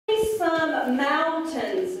some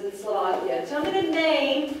mountains in Slovakia? Tell me the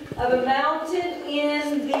name of a mountain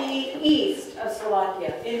in the east of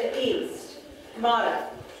Slovakia. In the east. Mara.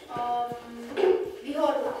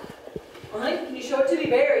 Výhorná. Can you show it to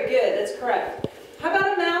me? Very good. That's correct. How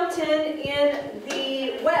about a mountain in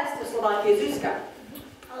the west of Slovakia? Zuzka.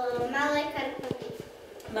 Malé Karpaty.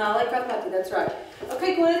 Malé Karpaty, that's right.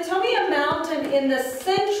 Okay, Gwen, tell me a mountain in the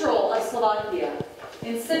central of Slovakia.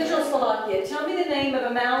 In central Slovakia. Tell me the name of a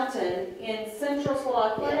mountain in central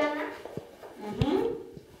Slovakia. Polana.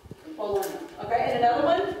 Polana. Okay, and another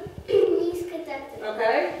one? Nízke Tatry.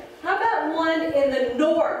 Okay. How about one in the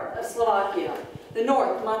north of Slovakia? The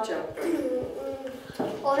north, Macho.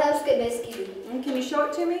 Oravské Beskydy. Can you show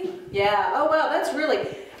it to me? Yeah. Oh, wow, that's really...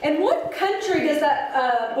 And what country does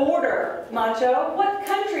that border, Macho? What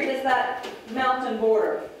country does that mountain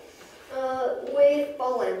border? With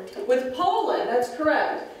Poland. With Poland, that's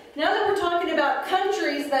correct. Now that we're talking about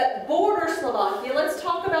countries that border Slovakia, let's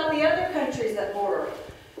talk about the other countries that border.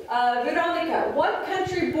 Veronica, what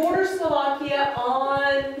country borders Slovakia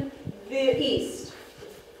on the east?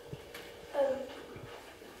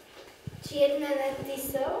 Čierne nad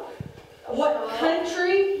Tisou. What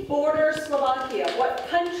country borders Slovakia? What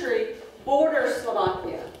country borders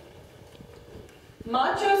Slovakia?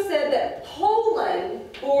 Macho said that Poland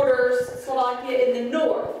borders Slovakia in the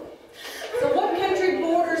north. So what country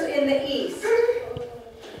borders in the east?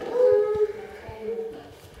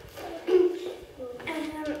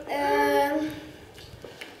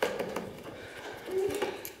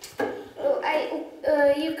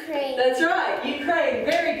 Ukraine. That's right, Ukraine.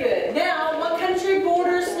 Very good. Now, what country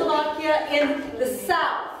borders Slovakia in the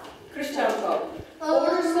south? Kryšťanko.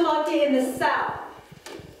 Borders Slovakia in the south.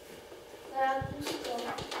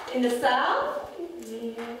 In the south?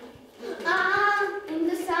 In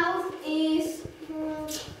the south is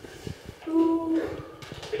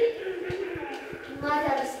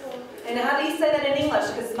Maďarsko. And how do you say that in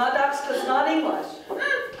English? Because Maďarsko is not English.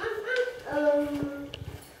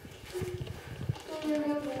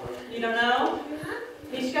 You don't know?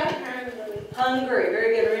 Mishka? Hungary.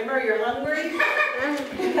 Very good. Remember, you're hungry?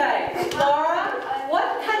 Okay. Laura,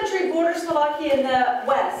 what country borders Slovakia in the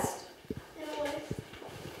west?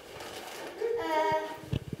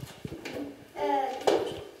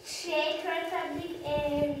 Czech Republic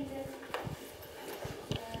and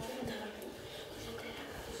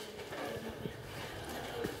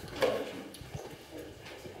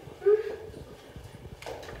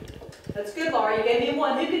That's good, Laura. You gave me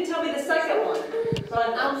one. Who can tell me the second one?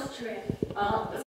 Austria.